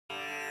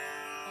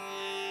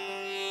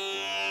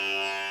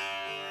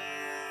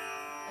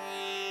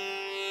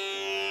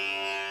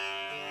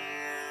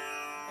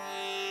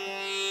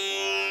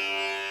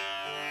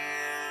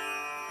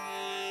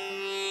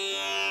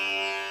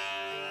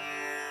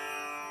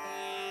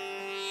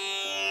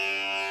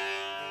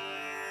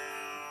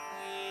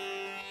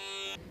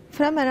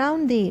from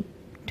around the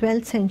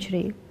 12th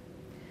century,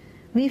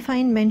 we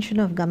find mention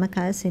of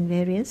Gamakas in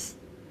various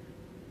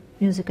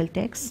musical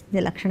texts,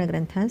 the Lakshana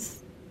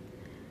Granthas.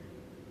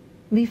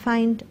 We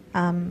find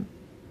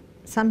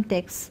some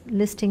texts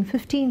listing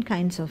 15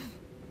 kinds of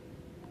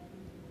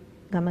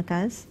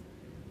Gamakas,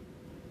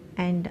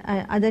 and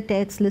other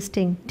texts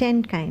listing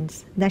 10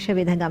 kinds,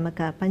 Dashavedha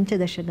Gamaka,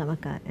 Panchadasha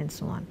Gamaka, and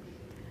so on.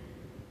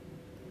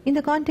 In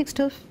the context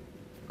of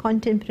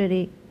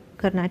contemporary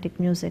Carnatic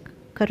music,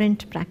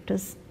 current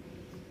practice,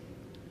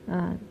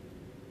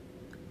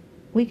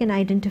 we can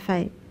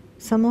identify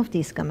some of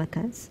these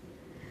Gamakas,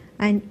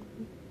 and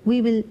we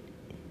will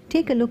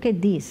take a look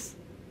at these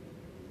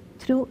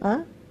through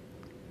a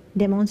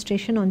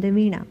demonstration on the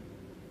Veena.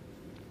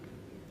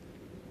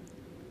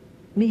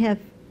 We have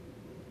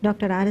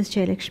Dr. R.S.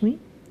 Jayalakshmi,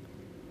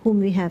 whom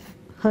we have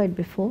heard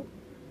before,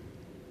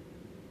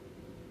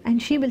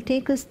 and she will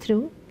take us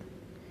through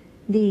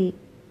the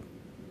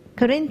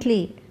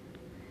currently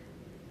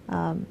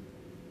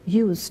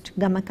used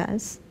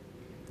Gamakas.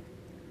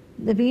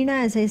 The Veena,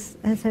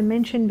 as I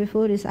mentioned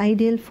before, is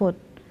ideal for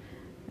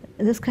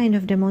this kind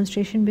of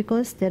demonstration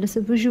because there is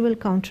a visual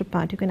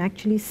counterpart. You can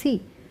actually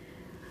see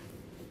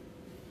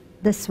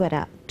the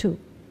swara too,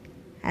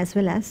 as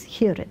well as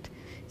hear it.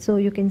 So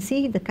you can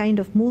see the kind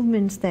of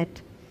movements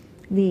that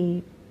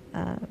the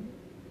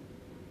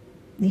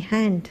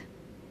hand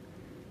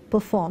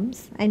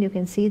performs, and you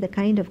can see the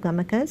kind of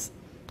Gamakas.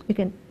 You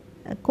can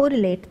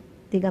correlate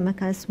the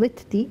Gamakas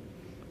with the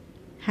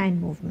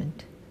hand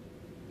movement.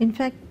 In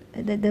fact,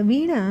 the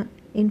Veena,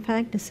 in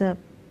fact, is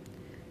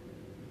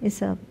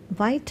a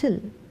vital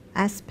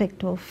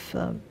aspect of,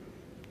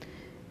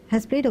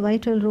 has played a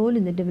vital role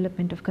in the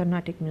development of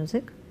Carnatic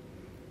music.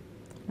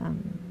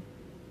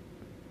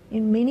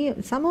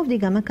 Some of the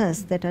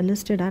Gamakas that are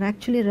listed are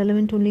actually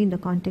relevant only in the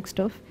context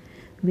of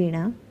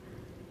Veena.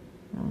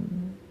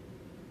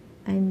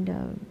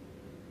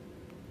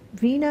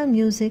 Veena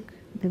music,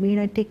 the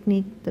Veena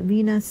technique, the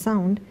Veena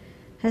sound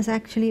has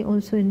actually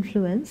also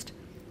influenced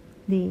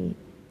the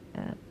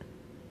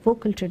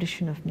vocal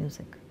tradition of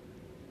music.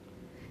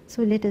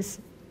 So let us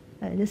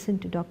listen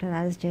to Dr.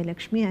 R.S.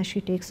 Jayalakshmi as she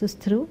takes us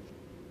through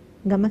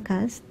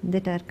Gamakas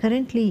that are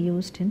currently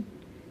used in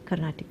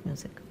Carnatic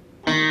music.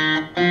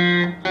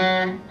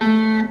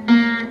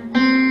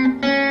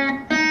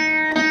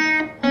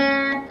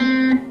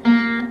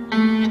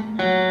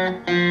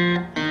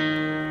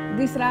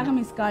 This ragam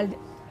is called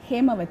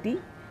Hemavati.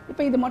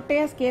 இப்போ இது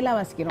மொட்டையா ஸ்கேலா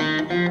வாசிக்கிறோம்.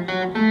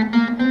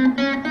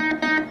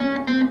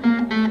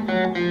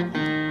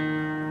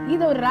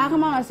 இது ஒரு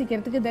ராகமா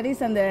வாசிக்கிறதுக்கு there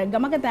is அந்த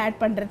கமகத்தை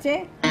add பண்றச்சே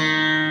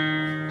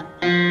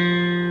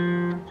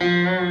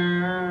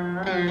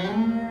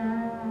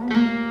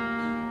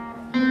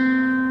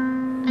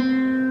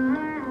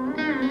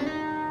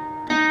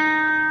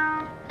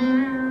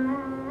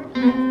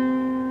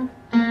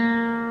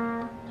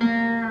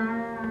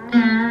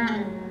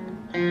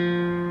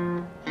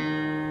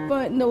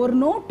ஒரு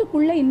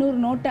நோட்டுக்குள்ள இன்னொரு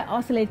நோட்டை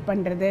ஆசிலேட்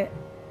பண்றது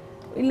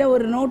இல்ல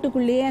ஒரு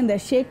நோட்டுக்குள்ளேயே அந்த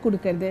ஷேக்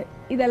கொடுக்கிறது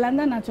இதெல்லாம்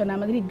தான் நான் சொன்ன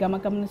மாதிரி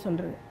கமகம்னு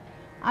சொல்றது.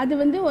 அது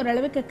வந்து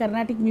ஓரளவுக்கு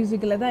கர்நாடிக்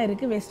மியூசிக்ல தான்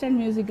இருக்கு, வெஸ்டர்ன்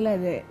மியூசிக்ல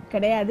அது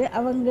கிடையாது.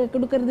 அவங்க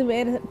கொடுக்கிறது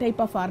வேற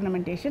டைப் ஆஃப்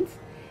ஆர்னமெண்டேஷன்ஸ்.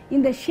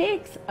 இந்த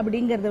ஷேக்ஸ்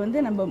அப்படிங்கிறது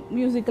வந்து நம்ம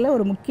மியூசிக்ல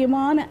ஒரு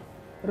முக்கியமான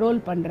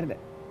ரோல் பண்றது.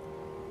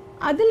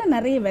 அதுல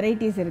நிறைய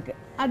வெரைட்டிஸ் இருக்கு.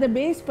 அதை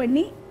பேஸ்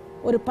பண்ணி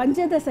ஒரு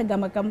பஞ்சதச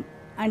கமகம்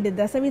அண்ட்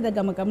தசவித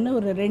கமகம்னு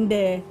ஒரு ரெண்டு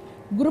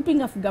grouping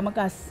of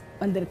Gamakas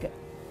வந்திருக்கு.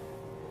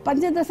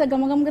 பஞ்சதச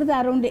கமகம்ங்கிறது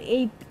அரௌண்ட்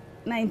 8th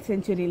 9th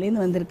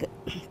செஞ்சுரியிலேருந்து வந்திருக்கு.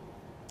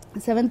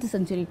 7th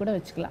செஞ்சுரி கூட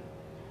வச்சுக்கலாம்.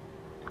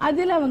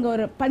 அதில் அவங்க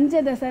ஒரு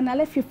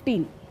பஞ்சதசனால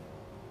 15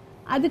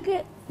 அதுக்கு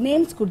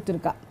நேம்ஸ்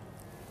கொடுத்துருக்கா.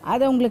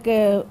 அதை உங்களுக்கு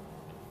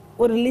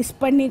ஒரு லிஸ்ட்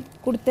பண்ணி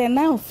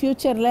கொடுத்தேன்னா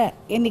ஃப்யூச்சரில்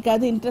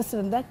என்னைக்காவது இன்ட்ரெஸ்ட்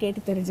இருந்தால்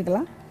கேட்டு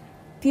தெரிஞ்சுக்கலாம்.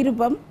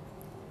 திருபம்,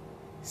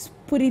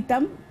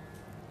 ஸ்புரிதம்,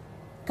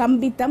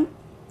 கம்பித்தம்,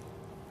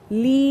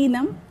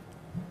 லீனம்,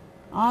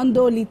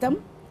 ஆந்தோலிதம்,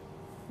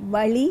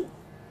 வழி,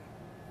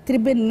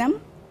 திரிபின்னம்,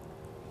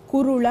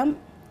 குருளம்,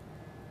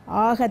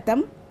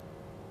 ஆகதம்,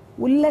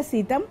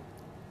 உல்லசிதம்,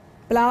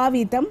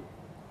 பிளாவிதம்,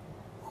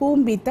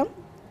 ஹூம்பிதம்,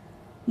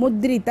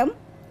 முத்ரிதம்,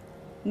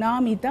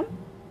 நாமிதம்,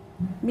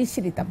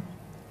 மிஸ்ரிதம்.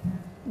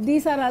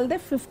 These are all the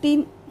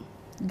 15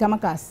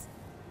 Gamakas.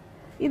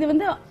 இது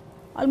வந்து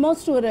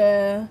ஆல்மோஸ்ட் ஒரு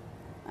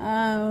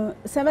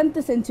 7th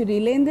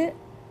செஞ்சுரியிலேருந்து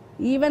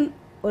ஈவன்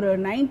ஒரு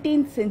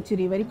 19th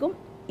செஞ்சுரி வரைக்கும்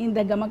இந்த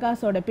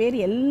கமகாஸோட பேர்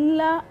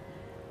எல்லா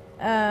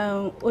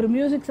ஒரு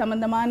மியூசிக்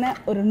சம்பந்தமான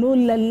ஒரு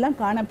நூல்லெல்லாம்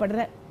காணப்படுற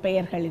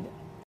பெயர்கள் இது.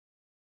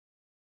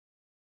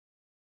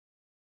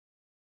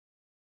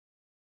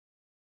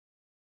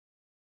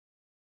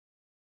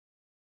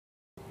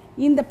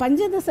 இந்த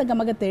பஞ்சதச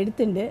கமகத்தை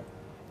எடுத்துட்டு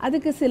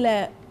அதுக்கு சில,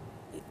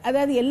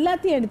 அதாவது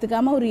எல்லாத்தையும்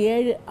எடுத்துக்காம ஒரு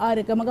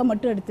 7-6 கமகம்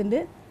மட்டும்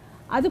எடுத்துட்டு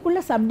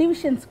அதுக்குள்ள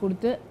சப்டிவிஷன்ஸ்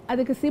கொடுத்து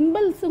அதுக்கு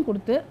சிம்பிள்ஸும்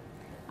கொடுத்து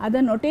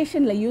அதை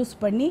நொட்டேஷனில் யூஸ்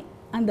பண்ணி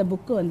அந்த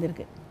புக்கு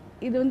வந்திருக்கு.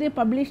 இது வந்து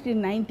published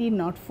in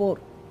 1904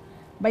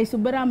 by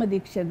Subbarama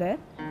Dikshitar.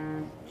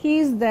 He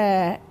is the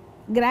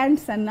grand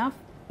son of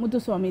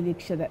Muthuswami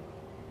Dikshitar.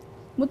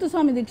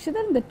 Muthuswami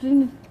Dikshitar இந்த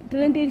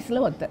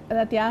ட்ரினிட்டிஸில் ஒருத்தர்,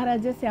 அதாவது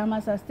தியாகராஜர், சியாமா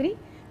சாஸ்திரி,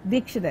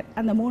 தீக்ஷிதர்.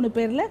 அந்த 3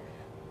 பேரில்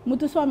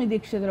முத்துசுவாமி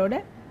தீக்ஷிதரோட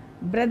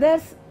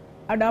பிரதர்ஸ்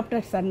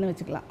அடாப்டட் சன்னு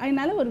வச்சுக்கலாம்.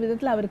 அதனால ஒரு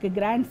விதத்தில் அவருக்கு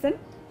கிராண்ட் சன்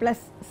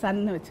ப்ளஸ்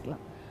சன்னு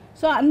வச்சுக்கலாம்.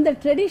 ஸோ அந்த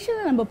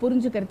ட்ரெடிஷனை நம்ம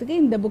புரிஞ்சுக்கிறதுக்கு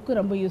இந்த புக்கு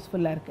ரொம்ப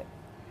யூஸ்ஃபுல்லாக இருக்குது.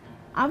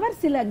 அவர்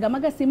சில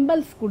கமக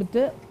சிம்பிள்ஸ்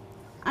கொடுத்து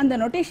அந்த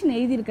நொட்டேஷன்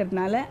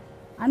எழுதியிருக்கிறதுனால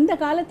அந்த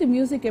காலத்து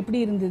மியூசிக் எப்படி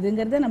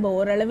இருந்ததுங்கிறத நம்ம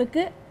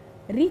ஓரளவுக்கு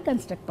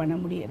ரீகன்ஸ்ட்ரக்ட் பண்ண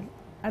முடியாது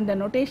அந்த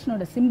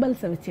நொட்டேஷனோட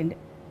சிம்பிள்ஸை வச்சுட்டு.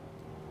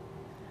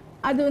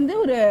 அது வந்து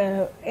ஒரு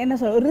என்ன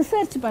சொல்ற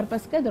ரிசர்ச்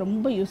பர்பஸ்க்கு அது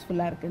ரொம்ப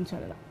யூஸ்ஃபுல்லாக இருக்குதுன்னு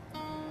சொல்லலாம்.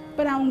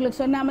 இப்போ நான் உங்களுக்கு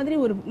சொன்ன மாதிரி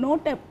ஒரு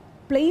நோட்டை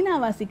பிளெயினாக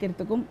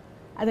வாசிக்கிறதுக்கும்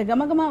அதை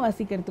கமகமாக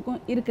வாசிக்கிறதுக்கும்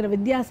இருக்கிற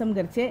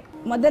வித்தியாசம்ங்கிறச்சே,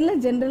 முதல்ல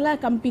ஜென்ரலாக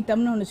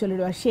கம்பித்தம்னு ஒன்று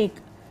சொல்லிடுவா, ஷேக்.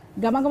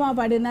 கமகமாக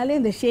பாடினாலே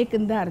இந்த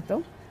ஷேக்குன்னு தான்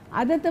அர்த்தம்.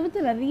 அதை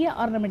தவிர்த்து நிறைய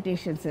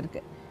ஆர்னமெண்டேஷன்ஸ்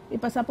இருக்குது.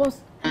 இப்போ சப்போஸ்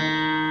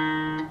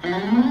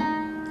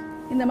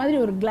இந்த மாதிரி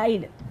ஒரு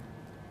கிளைடு,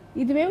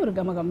 இதுவே ஒரு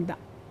கமகம்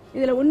தான்.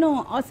 இதில் ஒன்றும்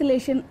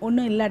ஆசிலேஷன்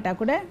ஒன்றும் இல்லாட்டா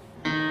கூட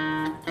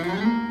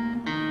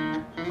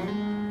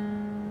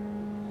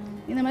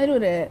இந்த மாதிரி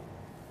ஒரு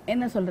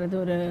என்ன சொல்கிறது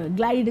ஒரு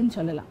கிளைடுன்னு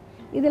சொல்லலாம்.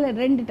 இதில்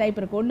 2 டைப்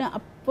இருக்குது, ஒன்று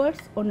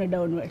அப்வர்ட்ஸ் ஒன்று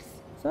டவுன்வர்ட்ஸ்.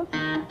 ஸோ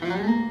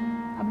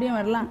அப்படியே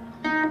வரலாம்.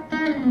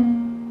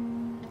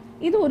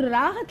 இது ஒரு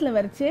ராகத்தில்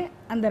வரைச்சு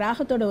அந்த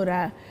ராகத்தோட ஒரு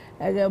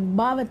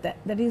பாவத்தை,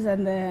 தட் இஸ்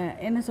அந்த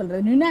என்ன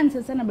சொல்கிறது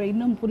நியூனான்சஸை நம்ம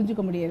இன்னும்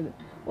புரிஞ்சுக்க முடியாது.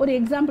 ஒரு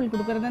எக்ஸாம்பிள்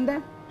கொடுக்குறது அந்த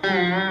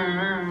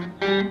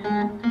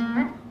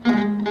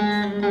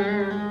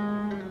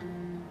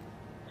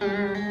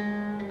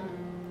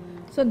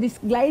so this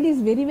glide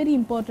is very very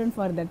important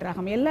for that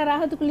ராகம். எல்லா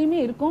ராகத்துக்குள்ளேயுமே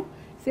இருக்கும்,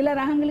 சில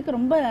ராகங்களுக்கு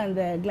ரொம்ப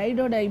அந்த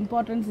கிளைடோட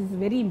importance is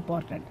very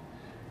important.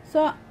 So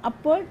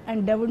upward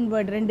and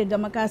downward 2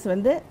 கமகாஸ்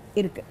வந்து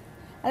இருக்குது.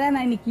 அதான்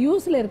நான் இன்றைக்கி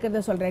யூஸில்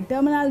இருக்கிறத சொல்கிறேன்.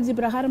 டெர்மினாலஜி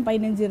பிரகாரம்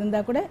 15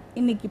 இருந்தால் கூட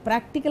இன்றைக்கி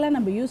ப்ராக்டிக்கலாக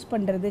நம்ம யூஸ்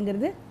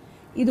பண்ணுறதுங்கிறது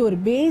இது ஒரு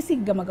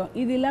பேசிக் கமகம்.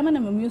 இது இல்லாமல்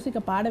நம்ம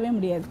மியூசிக்கை பாடவே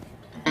முடியாது.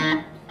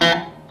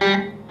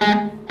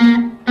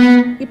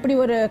 இப்படி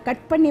ஒரு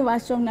கட் பண்ணி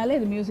வாசிச்சோம்னாலே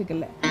இது மியூசிக்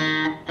இல்லை.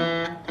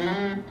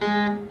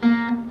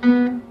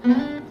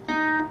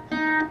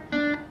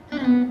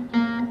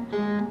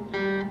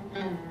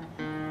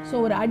 ஸோ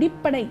ஒரு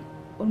அடிப்படை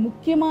ஒரு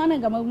முக்கியமான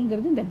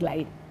கமகங்கிறது இந்த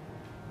கிளைடு.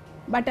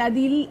 பட் அது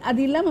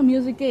இல்லாமல்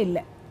மியூசிக்கே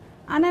இல்லை.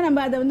 ஆனால்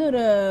நம்ம அதை வந்து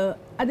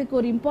அதுக்கு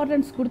ஒரு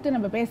இம்பார்ட்டன்ஸ் கொடுத்து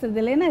நம்ம பேசுறது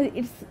இல்லை. ஏன்னா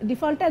இட்ஸ்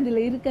டிஃபால்ட்டாக அதில்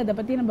இருக்குது, அதை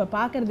பற்றி நம்ம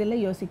பார்க்கறது இல்லை,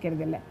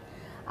 யோசிக்கிறது இல்லை.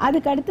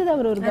 அதுக்கு அடுத்தது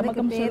அவர் ஒரு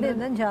கமகம்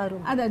ஜாரு,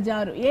 அதான்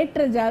ஜாரு,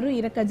 ஏற்ற ஜாரு,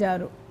 இறக்க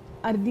ஜாரு,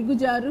 திகு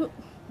ஜாரு,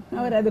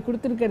 அவர் அதை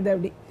கொடுத்துருக்கிறது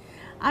அப்படி.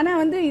 ஆனால்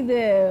வந்து இது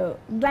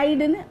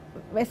கிளைடுன்னு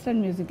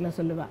வெஸ்டர்ன் மியூசிக்கில்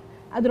சொல்லுவாள்.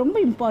 அது ரொம்ப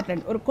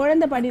இம்பார்ட்டன்ட். ஒரு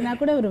குழந்தை பாடினா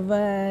கூட ஒரு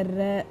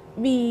வர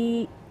வி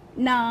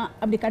நா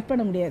அப்படி கட்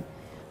பண்ண முடியாது.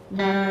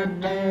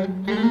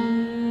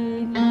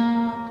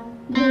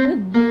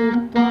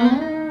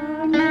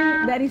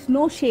 There is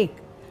no shake,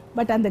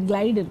 but அந்த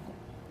கிளைடு இருக்கும்.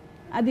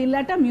 அது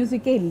இல்லாட்டா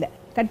மியூசிக்கே இல்லை,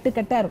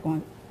 கட்டாக இருக்கும்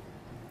அது.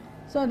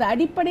 ஸோ அது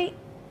அடிப்படை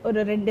ஒரு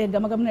 2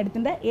 கமகம்னு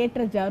எடுத்துட்டா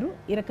ஏற்ற ஜாரு,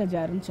 இறக்க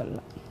ஜாருன்னு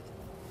சொல்லலாம்.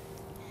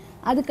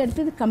 அதுக்கு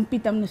அடுத்தது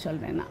கம்பித்தம்னு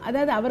சொல்கிறேன் நான்.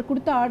 அதாவது அவர்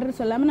கொடுத்த ஆர்டர்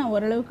சொல்லாமல் நான்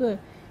ஓரளவுக்கு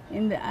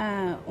இந்த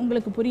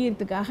உங்களுக்கு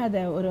புரியறதுக்காக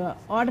அதை ஒரு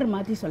ஆர்டர்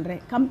மாற்றி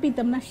சொல்கிறேன்.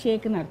 கம்பித்தம்னா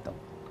ஷேக்குன்னு அர்த்தம்.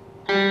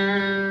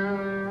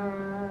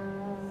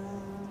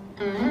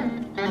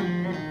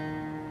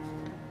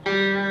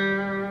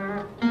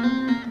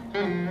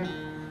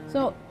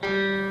 So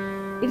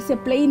it's a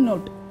plain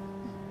note.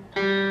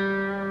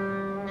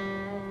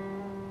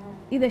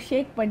 இதை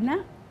ஷேக்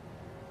பண்ணால்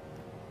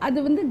அது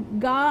வந்து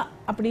கா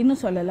அப்படின்னு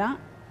சொல்லலாம்.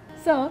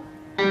 So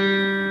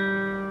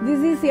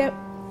this is a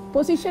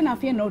position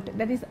of a note,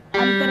 that is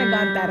antara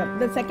gantaram,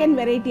 the second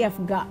variety of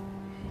ga.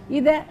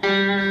 இதை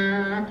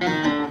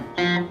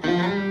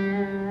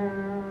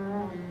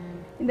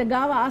இந்த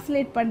காவை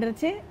ஆசிலேட்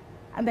பண்ணுறச்சு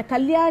அந்த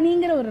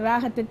கல்யாணிங்கிற ஒரு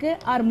ராகத்துக்கு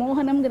ஆர்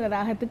மோகனம்ங்கிற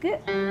ராகத்துக்கு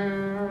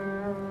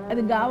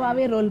அது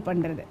காவாவே ரோல்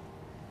பண்ணுறது.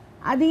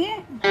 அதையே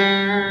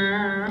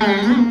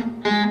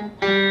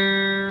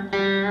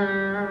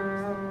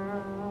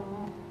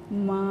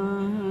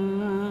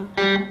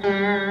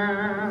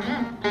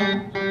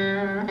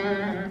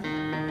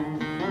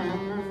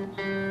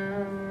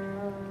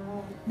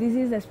this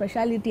is the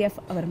speciality of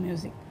our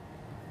music.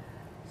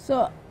 So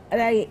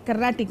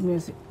Carnatic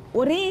music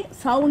ஒரே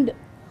சவுண்ட்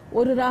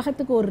ஒரு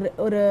ராகத்துக்கு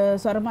ஒரு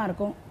ஸ்வரமாக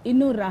இருக்கும்,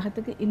 இன்னொரு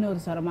ராகத்துக்கு இன்னொரு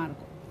ஸ்வரமாக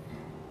இருக்கும்.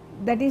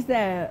 That is the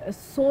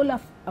soul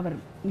of our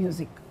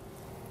music.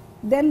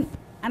 Then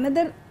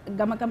another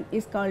கமகம்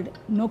is called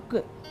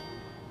நொக்கு.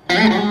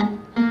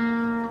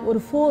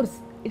 ஒரு ஃபோர்ஸ்,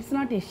 இட்ஸ்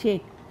நாட் எ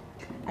ஷேக்.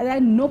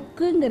 அதாவது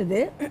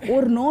நொக்குங்கிறது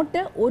ஒரு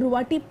நோட்டை ஒரு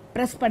வாட்டி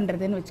ப்ரெஸ்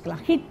பண்ணுறதுன்னு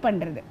வச்சுக்கலாம், ஹிட்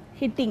பண்ணுறது,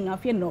 hitting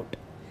of a note.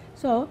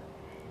 So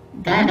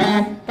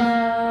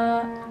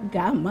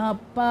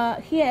gamapa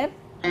here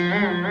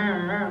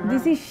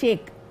this is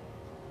shake.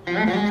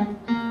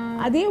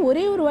 அதே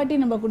ஒரே ஒரு வாட்டி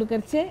நம்ம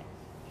கொடுக்கறச்சே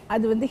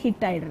அது வந்து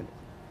ஹிட் ஆயிடுறது.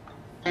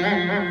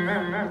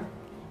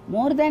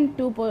 மோர் தேன்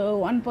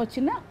 1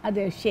 போச்சுன்னா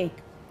அது ஷேக்.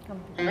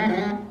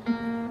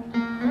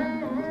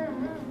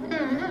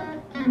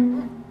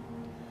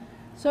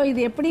 ஸோ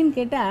இது எப்படின்னு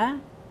கேட்டால்,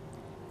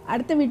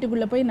 அடுத்த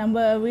வீட்டுக்குள்ளே போய்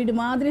நம்ம வீடு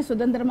மாதிரி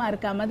சுதந்திரமாக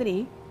இருக்கா மாதிரி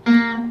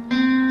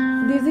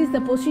this is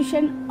the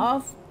position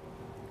of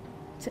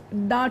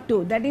da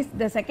 2, that is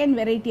the second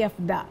variety of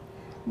da.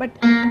 But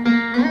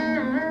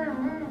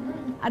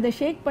அதை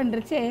ஷேக்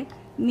பண்ணுறச்சே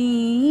நீ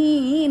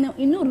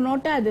இன்னொரு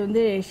நோட்டாக அது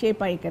வந்து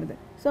ஷேப் ஆகிக்கிறது.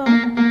 ஸோ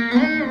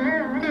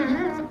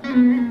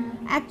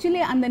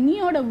ஆக்சுவலி அந்த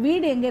நீயோட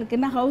வீடு எங்கே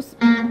இருக்குன்னா house,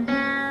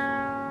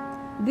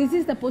 this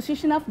is the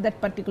position of that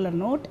particular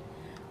note.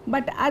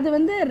 But அது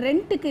வந்து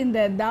ரெண்ட்டுக்கு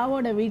இந்த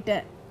தாவோட வீட்டை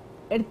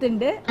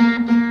எடுத்துட்டு,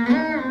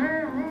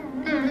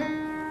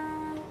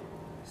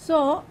 ஸோ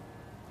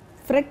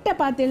ஃப்ரெட்டை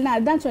பார்த்தீங்கன்னா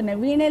அதுதான்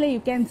சொன்னேன், வீணையில்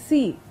you can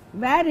see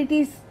where it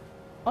is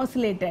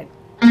oscillated.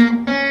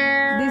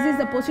 This is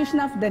the position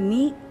of the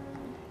knee.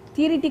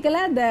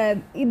 Theoretically,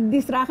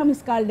 this ragam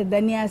is called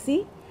Danyasi,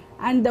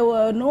 and the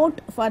note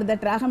for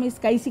that ragam is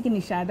Kaisiki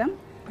Nishadam,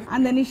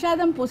 and the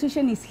Nishadam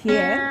position is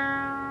here.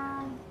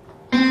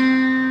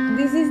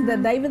 This is the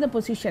Daivada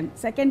position,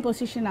 second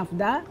position of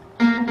the.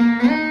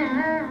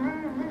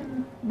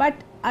 But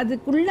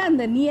அதுக்குள்ள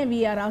அந்த knee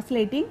we are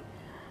oscillating,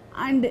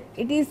 and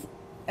it is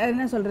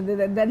என்ன சொல்றது,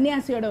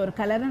 தன்யாசியோட ஒரு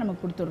கலரை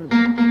நமக்கு கொடுத்துருது.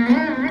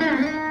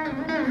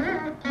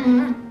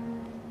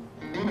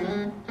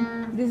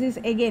 This is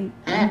again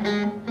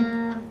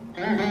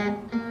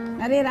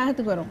நிறைய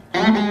ராகத்துக்கு வரும்.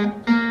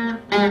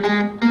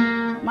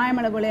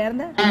 மாயமலை போல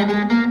இருந்த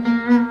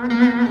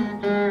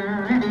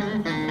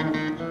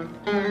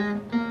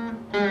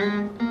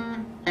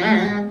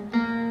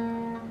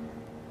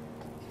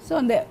so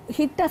the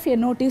hit of a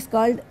note is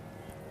called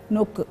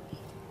nokku.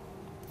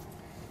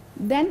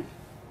 Then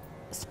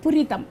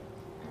spuritam.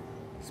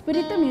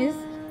 Spuritam is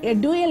a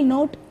dual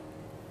note,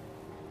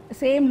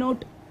 same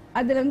note,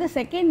 அதில் வந்து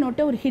செகண்ட்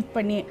நோட்டை ஒரு ஹிட்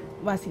பண்ணி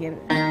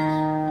வாசிக்கிறது.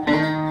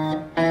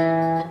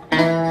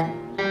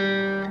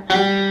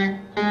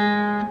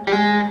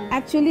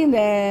 ஆக்சுவலி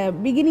இந்த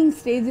பிகினிங்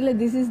ஸ்டேஜில்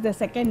this is the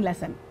second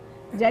lesson,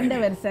 ஜெண்ட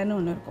வெர்சன்னு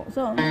ஒன்று இருக்கும்.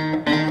 ஸோ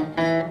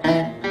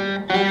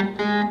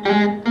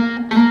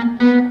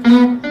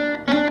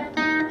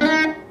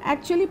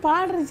ஆக்சுவலி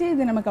பாடுறச்சே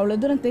இது நமக்கு அவ்வளோ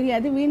தூரம்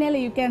தெரியாது. வீணையில்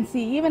யூ கேன்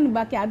சி, ஈவன்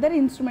பாக்கி அதர்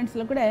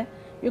இன்ஸ்ட்ருமெண்ட்ஸில் கூட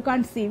you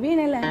can't C.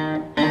 வீணையில்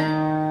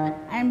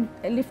I am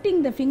lifting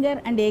the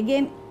finger and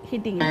again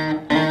hitting it.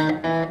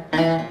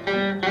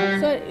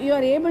 So you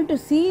are able to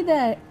see the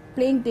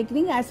playing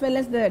technique as well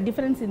as the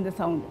difference in the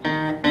sound.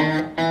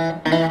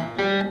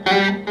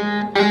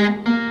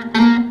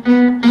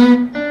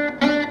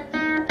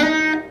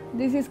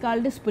 This is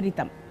called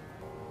spuritam.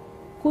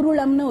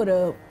 குருளம்னு ஒரு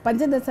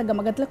பஞ்சதச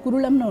கமகத்துல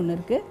குருளம்னு ஒன்று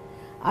இருக்கு.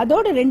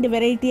 அதோட ரெண்டு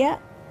வெரைட்டியா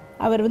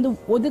அவர் வந்து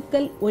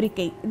ஒதுக்கல்,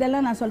 ஒரிக்கை,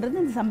 இதெல்லாம் நான்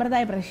சொல்றது இந்த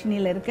சம்பிரதாய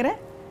பிரஷ்னியில் இருக்கிற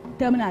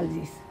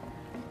டெர்மினாலஜிஸ்.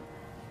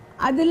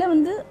 அதுல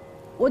வந்து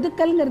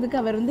ஒதுக்கல்ங்கிறதுக்கு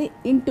அவர் வந்து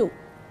இன்டூ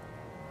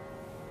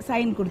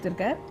சைன்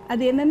கொடுத்துருக்கார்.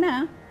 அது என்னன்னா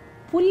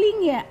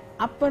pulling a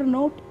Appar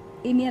note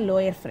in a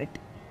lower Fred.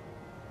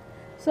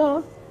 So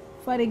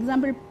for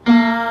example பா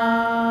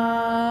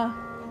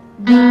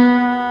தா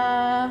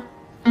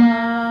பா,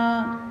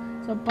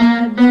 ஸோ பா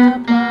தா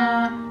பா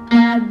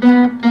பா தா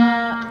பா.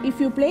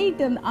 If you play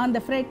it on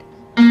the Fred,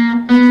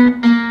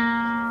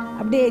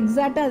 அப்படியே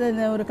எக்ஸாக்டாக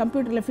அதை ஒரு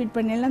கம்ப்யூட்டரில் ஃபிட்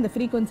பண்ணிடலாம், அந்த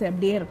ஃப்ரீக்வன்சி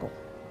அப்படியே இருக்கும்.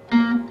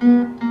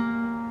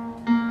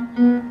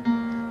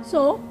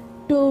 So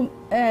to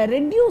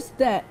reduce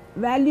the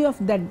value of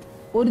that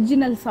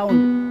original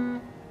sound,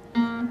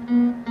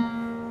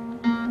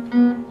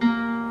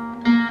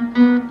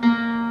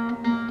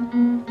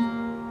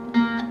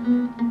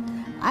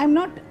 I am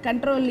not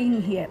controlling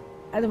here.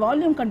 அது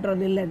volume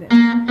control இல்லது.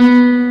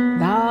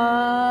 Da,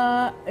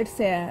 it's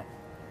a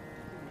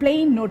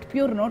plain note,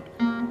 pure note.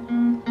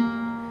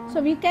 So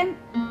we can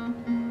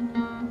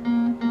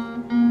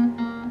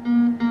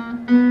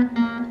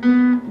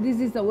this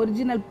is the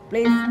original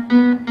place.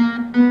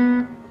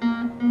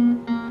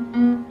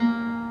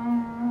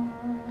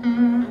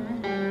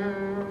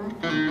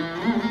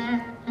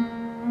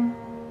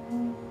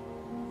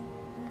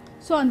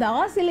 So அந்த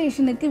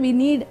ஆசிலேஷனுக்கு we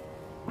need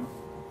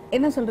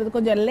என்ன சொல்றது,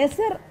 கொஞ்சம்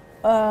lesser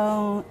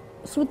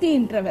ஸ்ருதி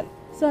interval.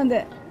 So அந்த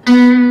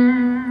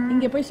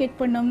இங்கே போய் check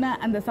பண்ணோம்னா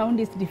அந்த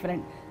சவுண்ட் இஸ்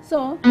டிஃப்ரெண்ட். ஸோ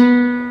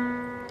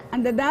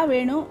அந்த தா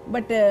வேணும்,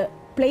 பட்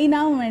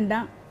பிளெயினாகவும்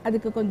வேண்டாம்,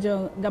 அதுக்கு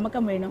கொஞ்சம்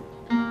கமக்கம் வேணும்.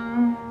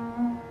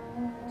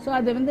 ஸோ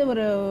அது வந்து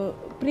ஒரு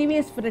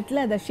ப்ரீவியஸ்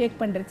ஃப்ரெட்டில் அதை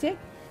ஷேக் பண்ணுறச்சு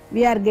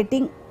we are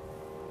getting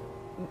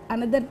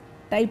another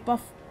type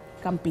of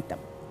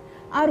கம்பித்தம்.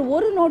 R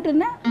ஒரு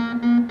நோட்டுன்னா,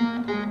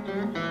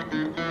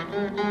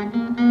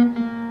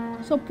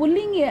 so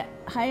pulling a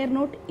higher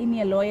note in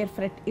a lower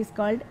Fred is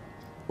called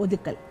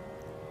ஒதுக்கல்,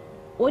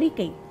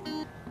 ஒரிக்கை.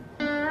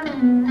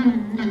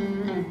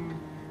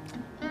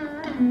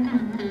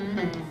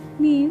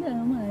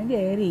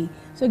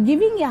 So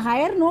giving a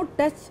higher note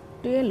touch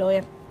to a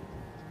lower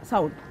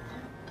sound.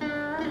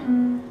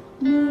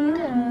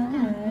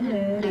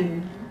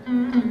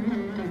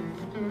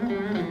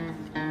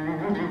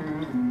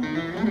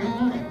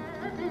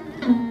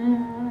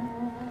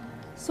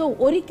 So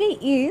orikai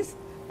is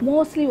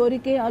mostly,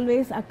 orikai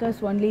always occurs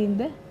only in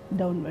the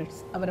downwards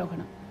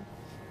avarohana.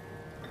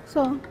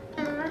 So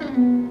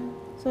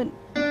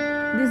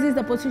this is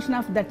the position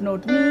of that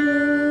note.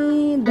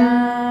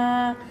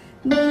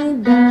 Ni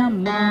da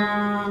ma.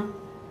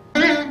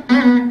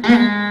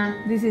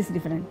 This is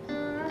different.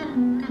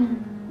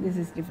 This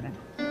is different.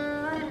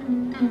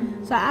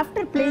 So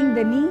after playing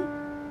the knee,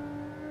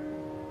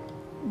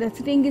 the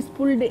string is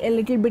pulled a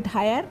little bit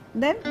higher,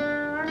 then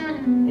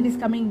it is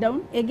coming down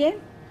again.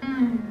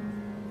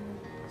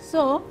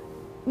 So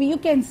you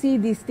can see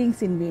these things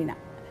in Veena.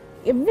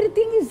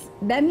 Everything is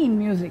done in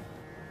music.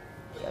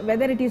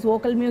 Whether it is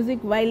vocal music,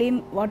 violin,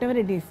 whatever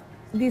it is,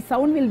 the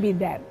sound will be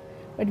there,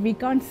 but we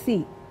can't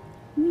see.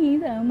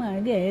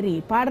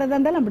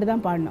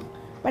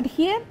 But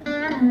here,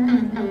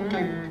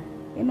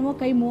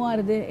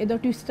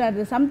 twist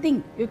something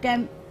you can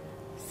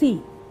see.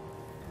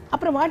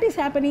 What is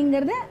happening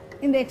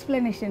in the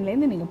explanation?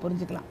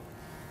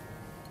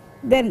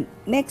 Then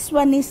next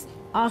one is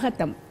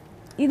Ahatam.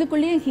 He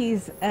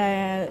is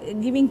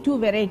giving two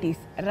varieties,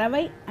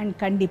 Ravai and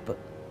Kandipu.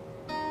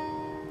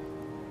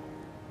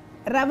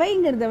 Ravai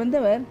is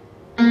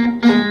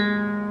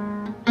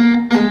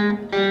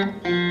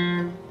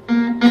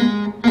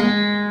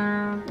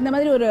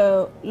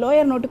the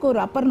lower note or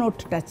upper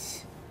note touch.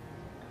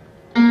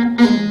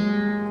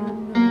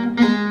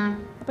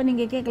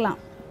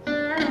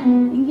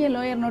 இங்கே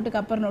lower நோட்டுக்கு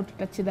Appar note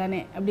touch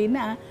தானே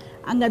அப்படின்னா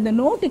அங்கே அந்த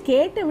note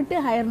கேட்டு விட்டு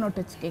higher note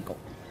touch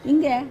கேட்கும்.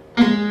 இங்கே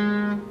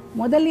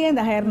முதல்லயே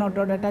அந்த ஹையர்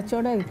நோட்டோட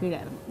டச்சோட கீழே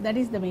இருக்கும். That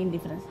is the main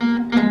difference.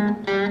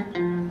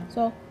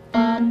 So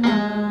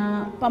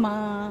பமா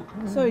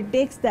so it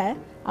takes the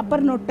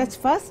Appar note touch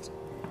first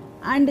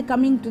and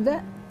coming to the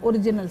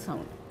original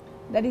sound.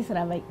 That is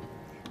ரவை.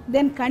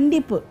 தென்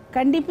கண்டிப்பு.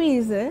 கண்டிப்பு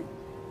இஸ்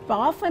இப்போ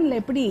ஆஃபனில்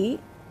எப்படி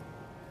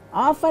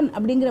ஆஃபன்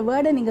அப்படிங்கிற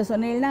வேர்டை நீங்கள்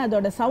சொன்னீங்கன்னா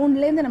அதோட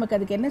சவுண்ட்லேருந்து நமக்கு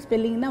அதுக்கு என்ன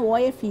ஸ்பெல்லிங்னா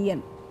OFEN.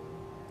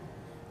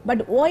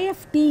 But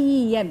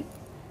OFTEN,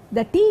 the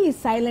T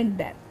is silent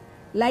there.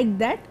 Like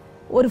that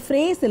ஒரு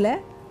ஃப்ரேஸில்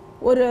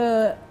ஒரு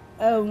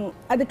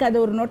அதுக்கு அது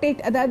ஒரு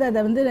அதாவது அதை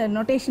வந்து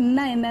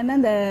நொட்டேஷன்னா என்னென்னா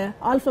அந்த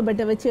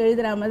ஆல்ஃபபெட்டை வச்சு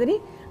எழுதுகிற மாதிரி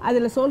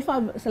அதில் சோல்ஃபா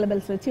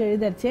சிலபல்ஸ் வச்சு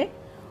எழுதச்சே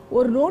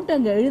ஒரு நோட்டு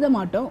அங்கே எழுத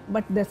மாட்டோம்,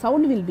 but the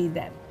sound will be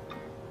there.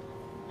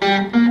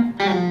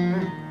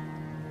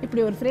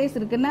 இப்படி ஒரு ஃப்ரேஸ்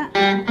இருக்குன்னா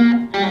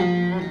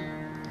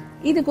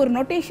இதுக்கு ஒரு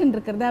நோட்டேஷன்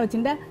இருக்கிறதா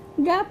வச்சுட்டா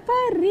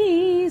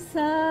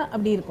கபரீசா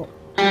அப்படி இருக்கும்.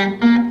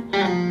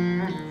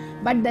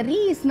 But the re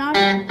is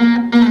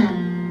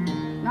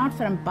not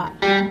from pa.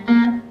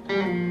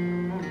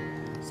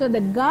 So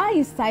the ga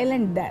is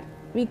silent there.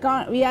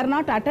 We are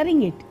not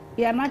uttering it,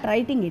 we are not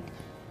writing it,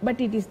 but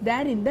it is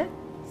there in the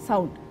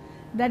sound.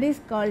 That is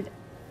called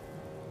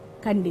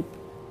kandip.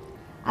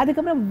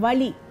 அதுக்கப்புறம்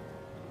வலி.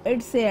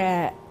 It's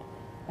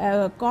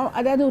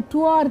அதாவது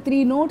 2 or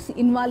 3 notes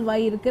involve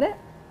ஆகியிருக்கிற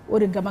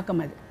ஒரு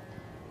கமக்கம். அது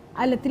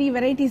அதில் 3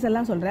 varieties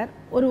எல்லாம் சொல்கிறார்.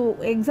 ஒரு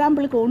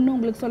எக்ஸாம்பிளுக்கு ஒன்று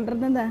உங்களுக்கு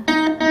சொல்கிறது இந்த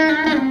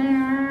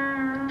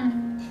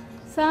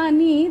சா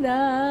நீ தா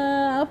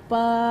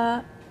பா.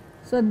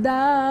 ஸோ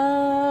தா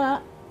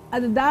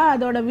அது தா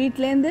அதோட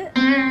வீட்டிலேருந்து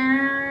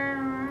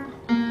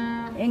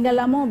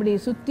எங்கெல்லாமோ அப்படி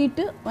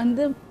சுற்றிட்டு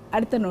வந்து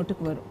அடுத்த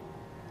நோட்டுக்கு வரும்.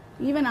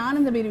 ஈவன்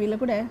ஆனந்த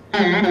பைரவியில் கூட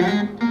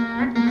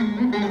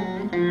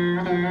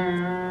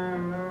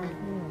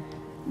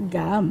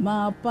Gama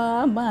pa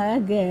ma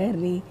ga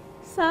ri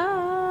sa,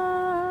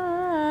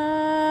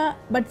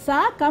 but sa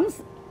comes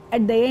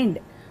at the end,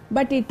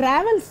 but it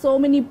travels so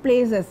many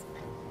places.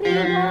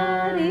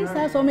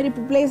 So many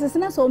places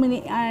na so many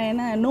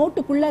note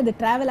kulla the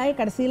travel ayi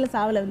kadasila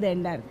saavula vandu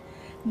end aagudhu.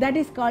 That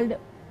is called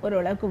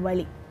oralakku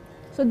vali.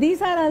 So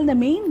these are all the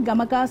main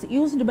gamakas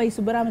used by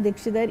Subbarama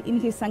Dikshidhar in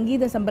his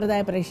Sangeeta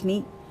Sampradaya Parashni.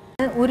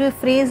 ஒரு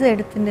phrase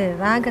எடுத்துட்டு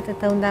ராகத்தை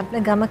தகுந்தாப்புல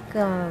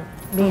கமக்க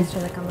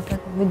based கமக்க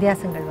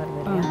வித்தியாசங்கள்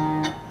வருது.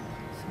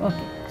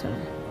 Okay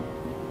சொல்லுங்க.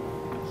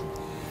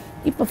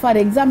 இப்போ for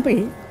example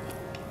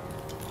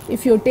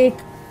if you take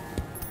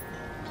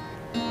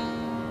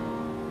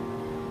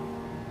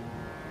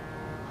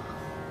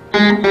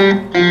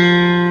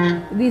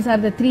these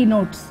are the 3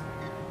 notes,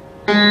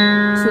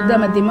 Shuddha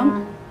Madhyamam,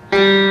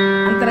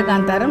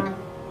 Antarakantaram,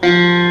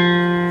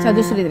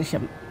 Chatushri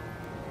Drisham.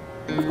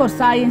 Of course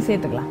சாயும்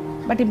சேர்த்துக்கலாம்.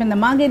 பட் இப்போ இந்த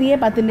மாகரியே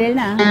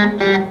பார்த்துட்டேன்னா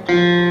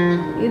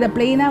இதை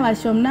பிளெயினாக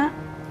வச்சோம்னா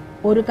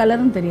ஒரு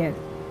கலரும் தெரியாது.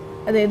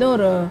 அது ஏதோ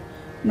ஒரு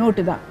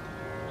நோட்டு தான்.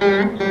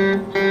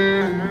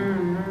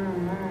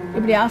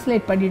 இப்படி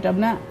ஆஸ்லேட்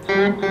பண்ணிட்டோம்னா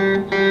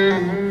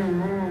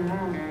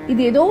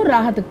இது ஏதோ ஒரு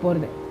ராகத்துக்கு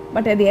போகிறது.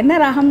 பட் அது என்ன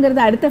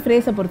ராகம்ங்கிறது அடுத்த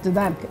ஃப்ரேஸை பொறுத்து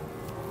தான் இருக்கு.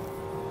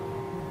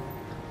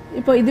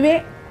 இப்போ இதுவே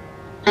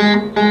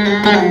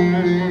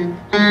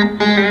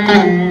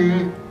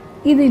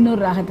இது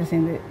இன்னொரு ராகத்தை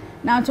சேர்ந்தது.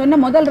 நான் சொன்ன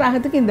முதல்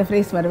ராகத்துக்கு இந்த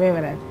ஃப்ரேஸ் வரவே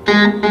வராது.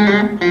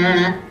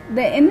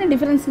 என்ன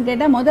டிஃபரன்ஸ்னு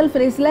கேட்டால் முதல்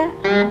ஃப்ரேஸில்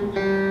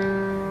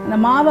அந்த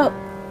மாவை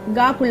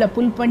காக்குள்ள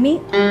புல் பண்ணி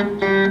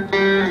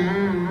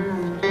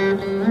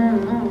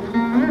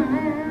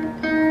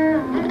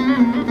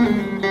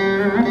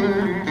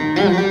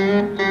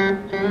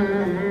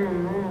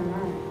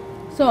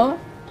ஸோ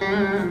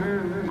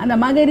அந்த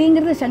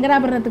மகரிங்கிறது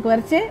சங்கராபரணத்துக்கு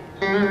வரைச்சு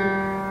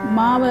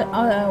மாவை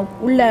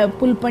உள்ள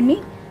புல் பண்ணி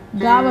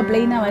காவை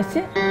பிளெயினாக வச்சு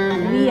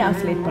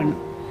ரீஆஸ்லேட்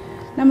பண்ணும்.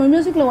 நம்ம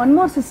மியூசிக்கில் ஒன்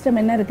மோர் சிஸ்டம்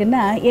என்ன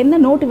இருக்குன்னா என்ன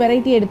நோட்டு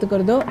வெரைட்டி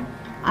எடுத்துக்கிறதோ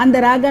அந்த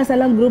ராகாஸ்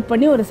எல்லாம் குரூப்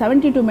பண்ணி ஒரு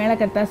 72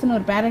 மேளகர்த்தாஸ்னு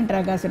ஒரு பேரண்ட்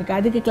ராகாஸ் இருக்குது.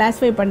 அதுக்கு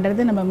கிளாஸிஃபை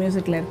பண்ணுறது நம்ம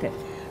மியூசிக்கில் இருக்குது.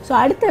 ஸோ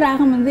அடுத்த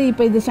ராகம் வந்து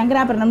இப்போ இது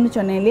சங்கராபரணம்னு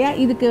சொன்னேன் இல்லையா,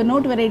 இதுக்கு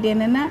நோட் வெரைட்டி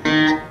என்னென்னா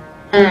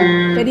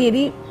பெரிய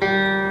ரி,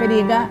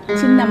 பெரிய கா,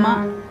 சின்னம்மா,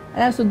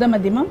 அதாவது சுத்த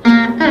மத்தியமம்,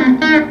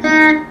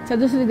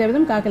 சதுஸ்ரீ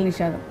தேவதம், காக்கல்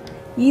நிஷாதம்.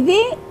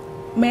 இதே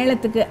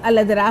மேளத்துக்கு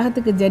அல்லது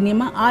ராகத்துக்கு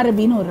ஜன்யமாக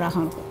ஆரபின்னு ஒரு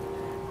ராகம் இருக்கும்.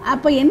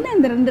 அப்போ என்ன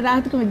இந்த 2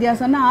 ராகத்துக்கும்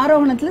வித்தியாசம்னா,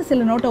 ஆரோகணத்தில்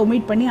சில நோட்டை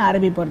ஒமிட் பண்ணி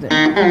ஆரபி போகிறது.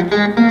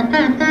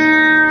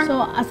 ஸோ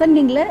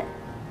அசங்கிங்கில்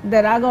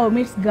த ராகா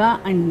ஒமிட்ஸ் கா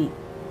அண்ட் நீ.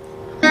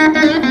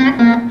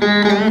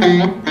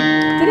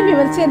 திரும்பி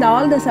வச்சு அந்த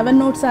all the 7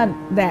 notes R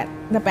there,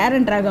 the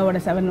parent ராகாவோட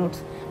 7 notes.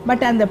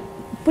 But அந்த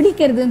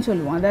பிடிக்கிறதுன்னு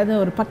சொல்லுவோம், அதாவது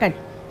ஒரு பக்கட்,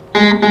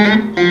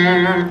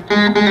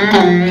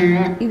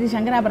 இது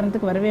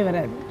சங்கராபரணத்துக்கு வரவே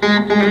வராது.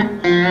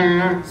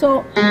 ஸோ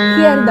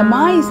ஹியர் த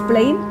மா is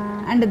plain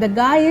and the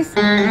ga is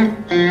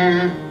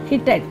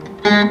hitted.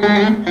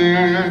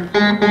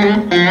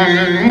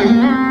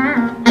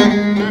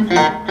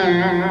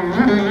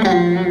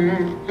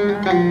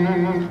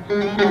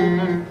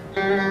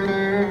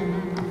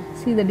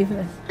 See the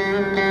difference.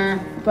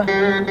 இப்ப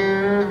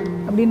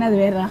அப்படின்னா அது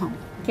வேற ராகம்,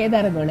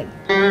 கேதார கோலை.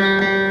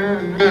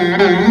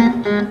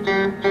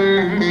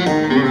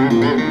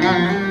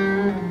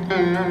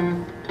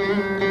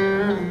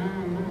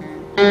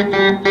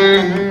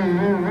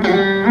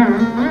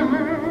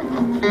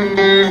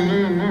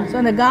 ஸோ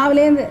அந்த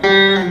காவிலேருந்து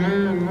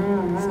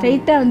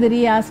ஸ்ட்ரைட்டாக வந்து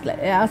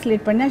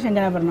ஆஸ்லேட் பண்ணால்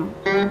சங்கராபரணம்.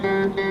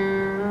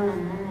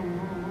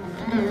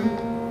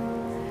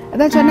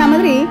 அதான் சொன்ன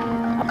மாதிரி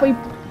அப்போ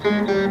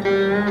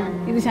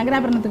இது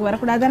சங்கராபரணத்துக்கு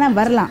வரக்கூடாதுன்னா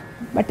வரலாம்,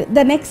 but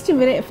the next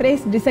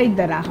phrase decide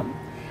த ராகம்.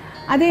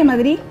 அதே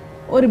மாதிரி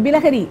ஒரு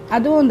பிலஹரி,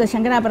 அதுவும் இந்த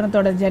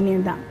சங்கராபரணத்தோட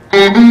ஜன்யம் தான்.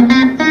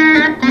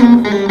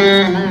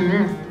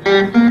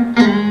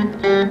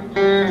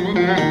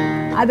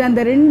 அது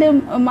அந்த 2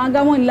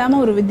 மாகாவும்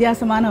இல்லாமல் ஒரு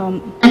வித்தியாசமான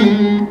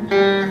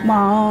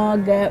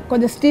மாக,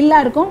 கொஞ்சம்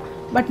ஸ்டில்லாக இருக்கும்,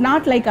 பட்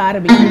நாட் லைக்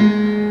ஆரபி,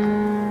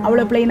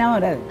 அவ்வளோ பிளைனாகவும்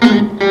வராது.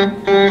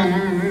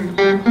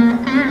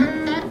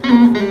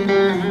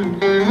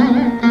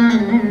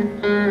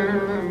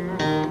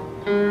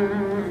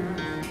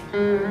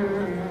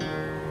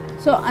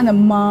 ஸோ அந்த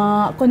மா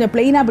கொஞ்சம்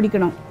பிளைனாக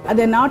பிடிக்கணும்.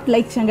 அது not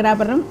like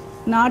Shankarabharanam,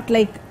 not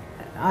like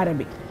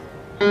Arabhi.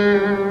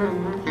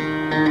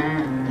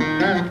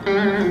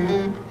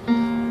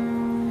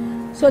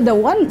 So the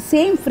one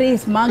same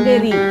phrase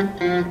Magari,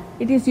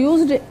 it is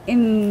used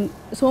in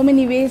so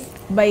many ways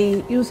by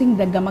using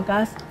the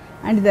gamakas,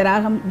 and the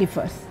ragam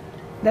differs.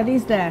 That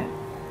is the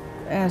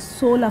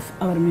soul of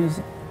our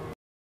music.